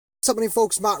What's happening,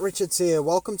 folks? Matt Richards here.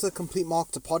 Welcome to the Complete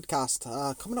Marketer podcast.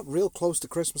 Coming up real close to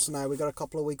Christmas now. We got a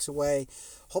couple of weeks away.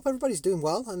 Hope everybody's doing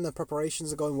well and the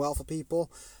preparations are going well for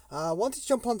people. Wanted to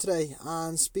jump on today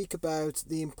and speak about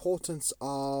the importance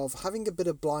of having a bit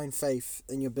of blind faith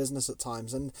in your business at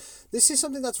times. And this is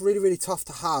something that's really, really tough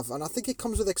to have. And I think it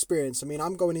comes with experience. I mean,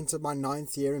 I'm going into my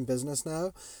 9th year in business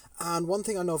now. And one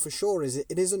thing I know for sure is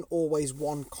it isn't always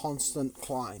one constant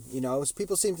climb. As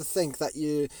people seem to think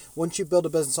that once you build a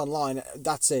business online,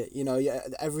 that's it.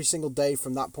 Every single day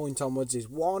from that point onwards is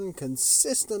one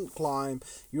consistent climb.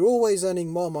 You're always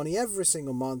earning more money every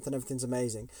single month and everything's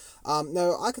amazing.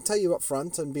 Now, I can tell you up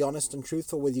front and be honest and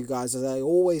truthful with you guys, as I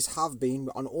always have been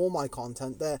on all my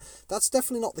content there. That's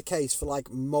definitely not the case for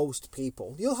most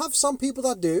people. You'll have some people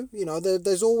that do.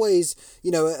 There's always,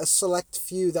 a select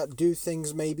few that do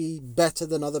things maybe better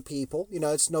than other people.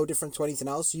 It's no different to anything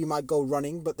else. You might go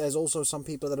running, but there's also some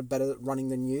people that are better at running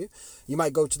than you. You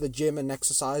might go to the gym and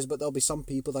exercise, but there'll be some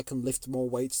people that can lift more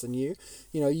weights than you.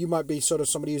 You might be sort of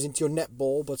somebody who's into your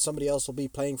netball, but somebody else will be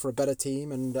playing for a better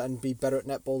team and be better at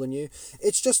netball than you.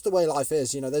 It's just the way life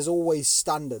is. There's always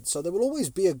standards. So there will always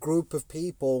be a group of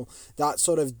people that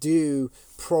sort of do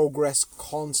progress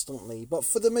constantly. But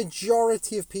for the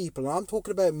majority of people, and I'm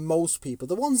talking about most people,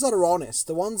 the ones that are honest,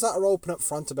 the ones that are open up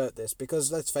front about this,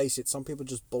 because let's face it, some people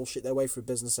just bullshit their way through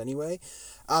business anyway.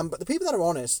 But the people that are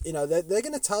honest, they're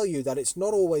going to tell you that it's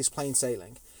not always plain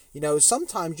sailing.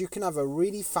 Sometimes you can have a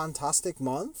really fantastic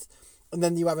month, and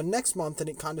then you have a next month and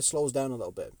it kind of slows down a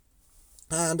little bit.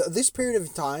 And this period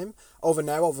of time,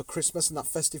 over Christmas and that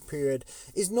festive period,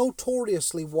 is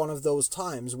notoriously one of those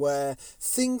times where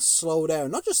things slow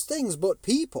down. Not just things, but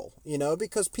people,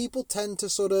 because people tend to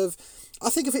sort of, I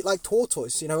think of it like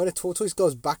tortoise, when a tortoise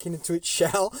goes back into its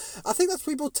shell. I think that's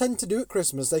what people tend to do at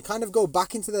Christmas. They kind of go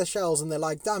back into their shells and they're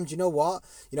like, damn, do you know what?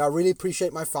 I really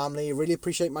appreciate my family, I really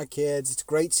appreciate my kids. It's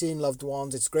great seeing loved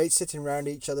ones. It's great sitting around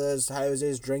each other's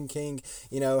houses, drinking,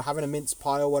 having a mince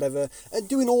pie or whatever, and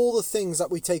doing all the things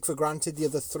that we take for granted the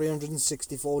other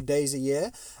 364 days a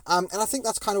year. And I think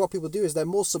that's kind of what people do, is they're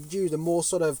more subdued and more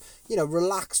sort of,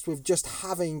 relaxed with just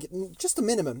having just the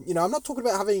minimum. I'm not talking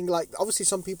about having, obviously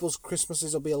some people's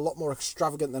Christmases will be a lot more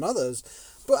extravagant than others.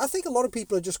 But I think a lot of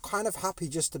people are just kind of happy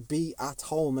just to be at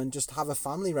home and just have a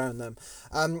family around them.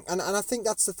 And I think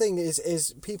that's the thing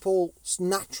is people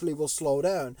naturally will slow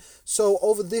down. So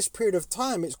over this period of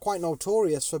time, it's quite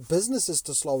notorious for businesses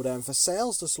to slow down, for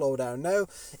sales to slow down. Now,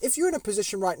 if you're in a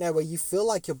position right now where you feel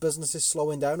like your business is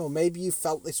slowing down, or maybe you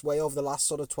felt this way over the last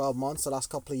sort of 12 months, the last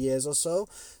couple of years or so,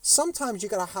 sometimes you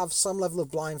got to have some level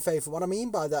of blind faith. And what I mean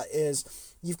by that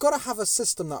is you've got to have a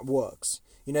system that works.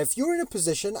 If you're in a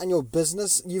position and your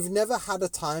business, you've never had a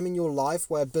time in your life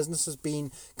where business has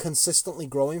been consistently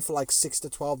growing for 6 to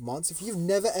 12 months, if you've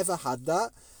never ever had that,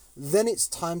 then it's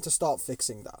time to start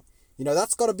fixing that.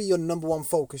 That's got to be your number one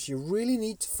focus. You really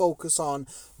need to focus on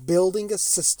building a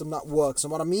system that works.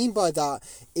 And what I mean by that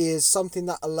is something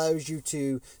that allows you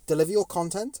to deliver your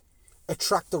content,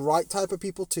 attract the right type of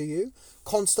people to you,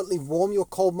 constantly warm your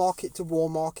cold market to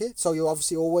warm market. So you're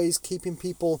obviously always keeping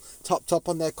people topped up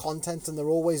on their content and they're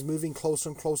always moving closer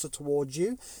and closer towards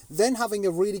you. Then having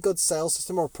a really good sales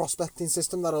system or a prospecting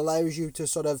system that allows you to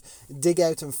sort of dig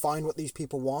out and find what these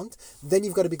people want. Then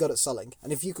you've got to be good at selling.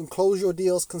 And if you can close your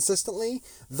deals consistently,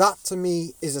 that to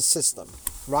me is a system,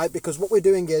 right? Because what we're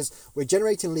doing is we're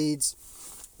generating leads,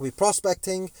 we're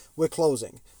prospecting, we're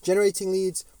closing. Generating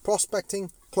leads,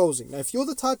 prospecting, closing. Now, if you're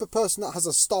the type of person that has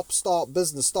a stop-start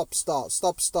business,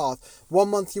 stop-start, 1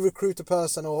 month you recruit a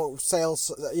person or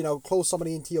sales, close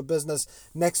somebody into your business,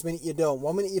 next minute you don't.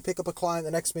 1 minute you pick up a client,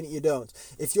 the next minute you don't.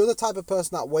 If you're the type of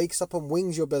person that wakes up and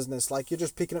wings your business, like you're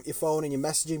just picking up your phone and you're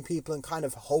messaging people and kind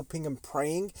of hoping and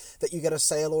praying that you get a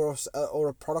sale or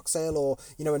a product sale or,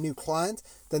 a new client,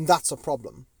 then that's a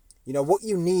problem. What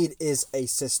you need is a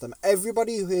system.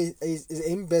 Everybody who is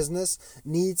in business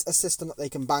needs a system that they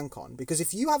can bank on. Because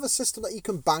if you have a system that you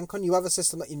can bank on, you have a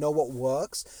system that you know what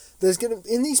works,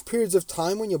 in these periods of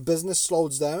time when your business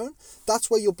slows down, that's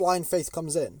where your blind faith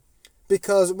comes in.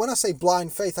 Because when I say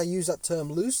blind faith, I use that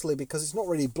term loosely because it's not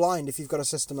really blind if you've got a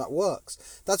system that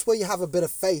works. That's where you have a bit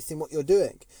of faith in what you're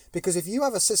doing. Because if you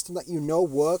have a system that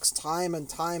works time and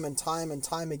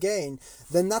time again,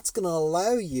 then that's going to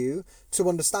allow you to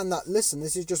understand that, listen,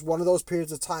 this is just one of those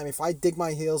periods of time. If I dig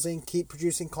my heels in, keep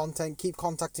producing content, keep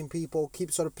contacting people,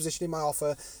 keep sort of positioning my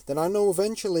offer, then I know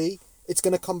eventually it's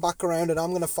going to come back around and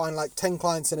I'm going to find 10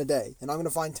 clients in a day and I'm going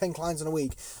to find 10 clients in a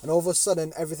week and all of a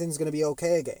sudden everything's going to be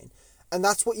okay again. And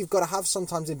that's what you've got to have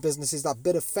sometimes in business, is that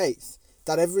bit of faith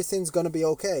that everything's going to be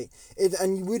okay.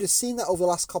 And you would have seen that over the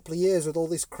last couple of years with all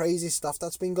this crazy stuff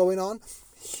that's been going on.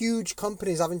 huge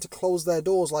companies having to close their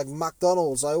doors, like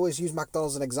McDonald's. I always use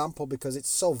McDonald's as an example because it's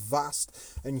so vast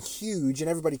and huge and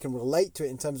everybody can relate to it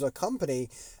in terms of a company.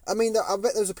 I mean, I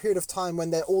bet there was a period of time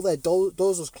when all their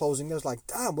doors was closing. It was like,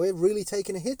 damn, we're really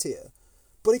taking a hit here.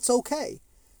 But it's okay,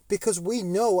 because we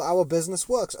know our business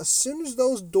works. As soon as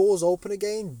those doors open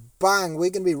again, bang,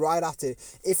 we're going to be right at it.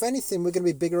 If anything, we're going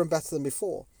to be bigger and better than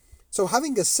before. So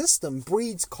having a system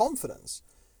breeds confidence.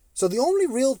 So the only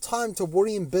real time to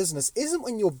worry in business isn't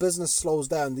when your business slows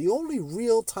down. The only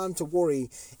real time to worry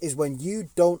is when you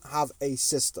don't have a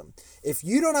system. If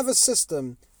you don't have a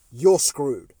system, you're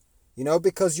screwed.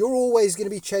 Because you're always going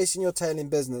to be chasing your tail in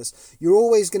business. You're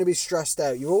always going to be stressed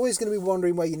out. You're always going to be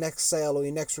wondering where your next sale or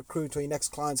your next recruit or your next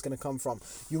client's going to come from.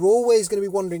 You're always going to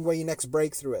be wondering where your next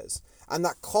breakthrough is. And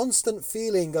that constant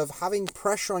feeling of having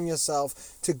pressure on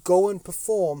yourself to go and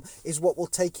perform is what will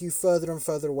take you further and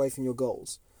further away from your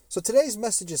goals. So today's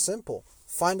message is simple.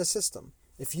 Find a system.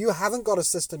 If you haven't got a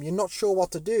system, you're not sure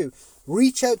what to do,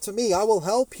 reach out to me. I will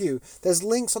help you. There's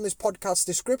links on this podcast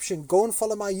description. Go and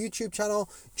follow my YouTube channel,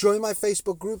 join my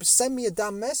Facebook group, send me a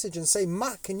damn message and say,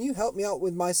 Matt, can you help me out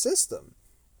with my system?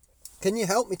 Can you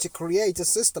help me to create a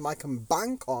system I can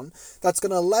bank on that's going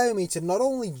to allow me to not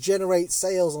only generate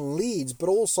sales and leads, but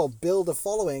also build a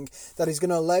following that is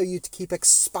going to allow you to keep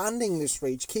expanding this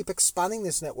reach, keep expanding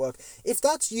this network? If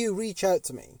that's you, reach out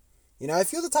to me.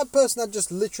 If you're the type of person that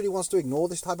just literally wants to ignore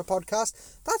this type of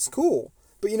podcast, that's cool.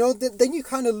 But then you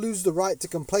kind of lose the right to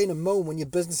complain and moan when your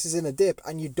business is in a dip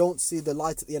and you don't see the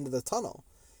light at the end of the tunnel.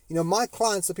 My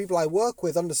clients, the people I work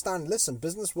with, understand, listen,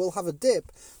 business will have a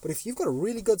dip, but if you've got a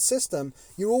really good system,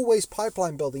 you're always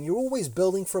pipeline building, you're always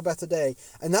building for a better day.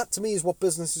 And that to me is what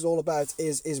business is all about,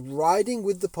 is riding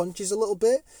with the punches a little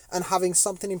bit and having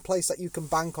something in place that you can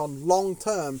bank on long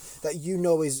term that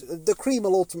is the cream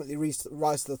will ultimately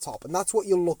rise to the top. And that's what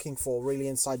you're looking for really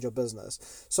inside your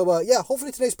business. So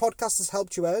hopefully today's podcast has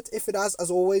helped you out. If it has, as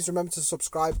always, remember to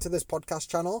subscribe to this podcast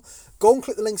channel. Go and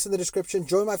click the links in the description,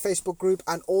 join my Facebook group,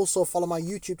 and also follow my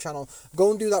YouTube channel. Go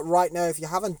and do that right now if you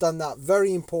haven't done that.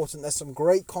 Very important. There's some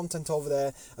great content over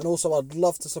there, and also I'd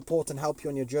love to support and help you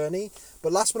on your journey.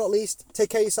 But last but not least, take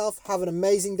care of yourself, have an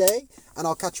amazing day, and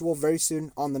I'll catch you all very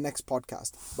soon on the next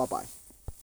podcast. Bye bye.